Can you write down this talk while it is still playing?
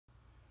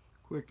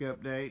Quick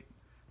update.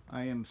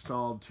 I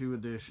installed 2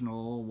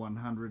 additional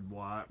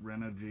 100-watt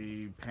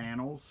Renogy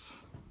panels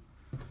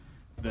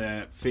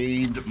that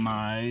feed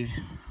my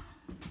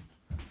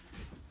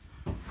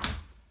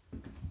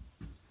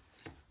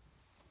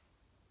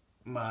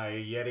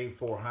Yeti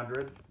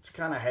 400. It's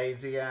kind of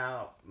hazy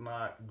out,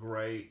 not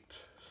great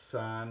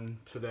sun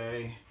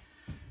today,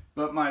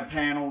 but my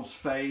panels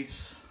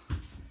face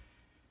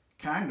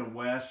kind of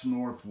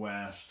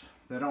west-northwest.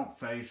 They don't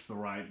face the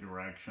right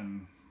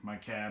direction. My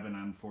cabin,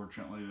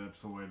 unfortunately, that's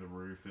the way the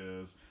roof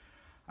is.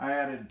 I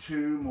added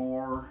 2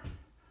 more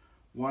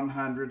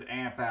 100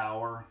 amp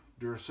hour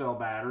Duracell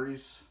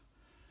batteries.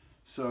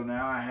 So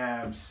now I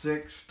have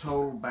 6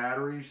 total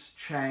batteries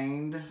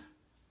chained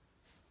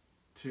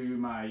to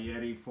my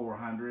Yeti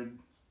 400.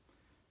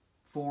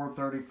 4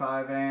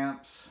 35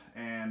 amps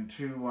and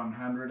 2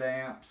 100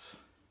 amps.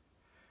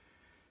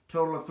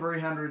 Total of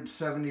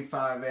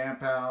 375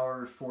 amp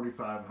hours,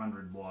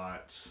 4,500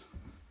 watts.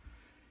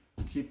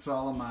 Keeps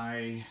all of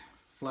my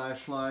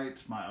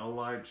flashlights, my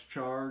O-lights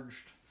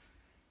charged.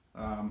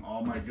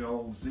 All my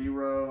Gold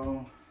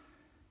Zero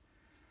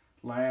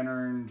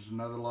lanterns,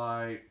 another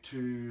light,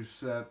 2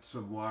 sets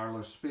of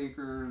wireless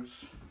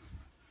speakers.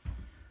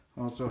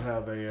 Also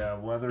have a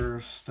weather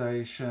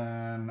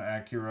station,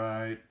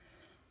 Accurite.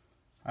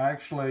 I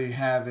actually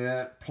have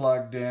it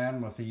plugged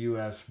in with a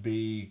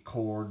USB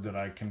cord that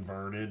I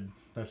converted.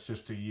 That's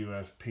just a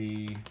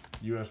USB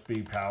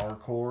power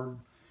cord.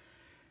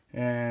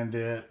 And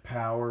it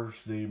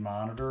powers the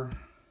monitor,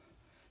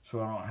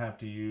 so I don't have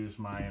to use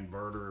my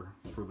inverter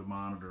for the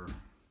monitor.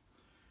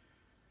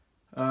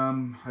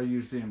 I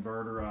use the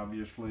inverter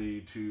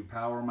obviously to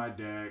power my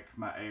deck,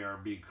 my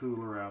ARB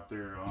cooler out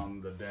there on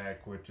the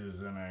deck, which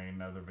is in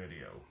another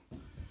video.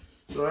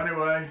 So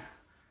anyway,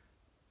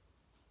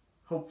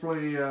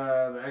 hopefully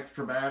the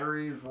extra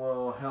batteries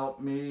will help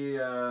me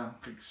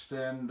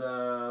extend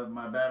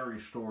my battery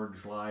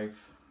storage life.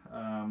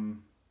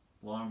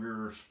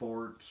 Longer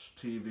sports,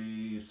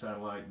 TV,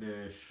 satellite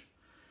dish,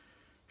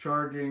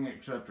 charging,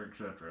 etc.,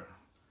 etc.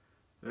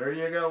 There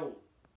you go.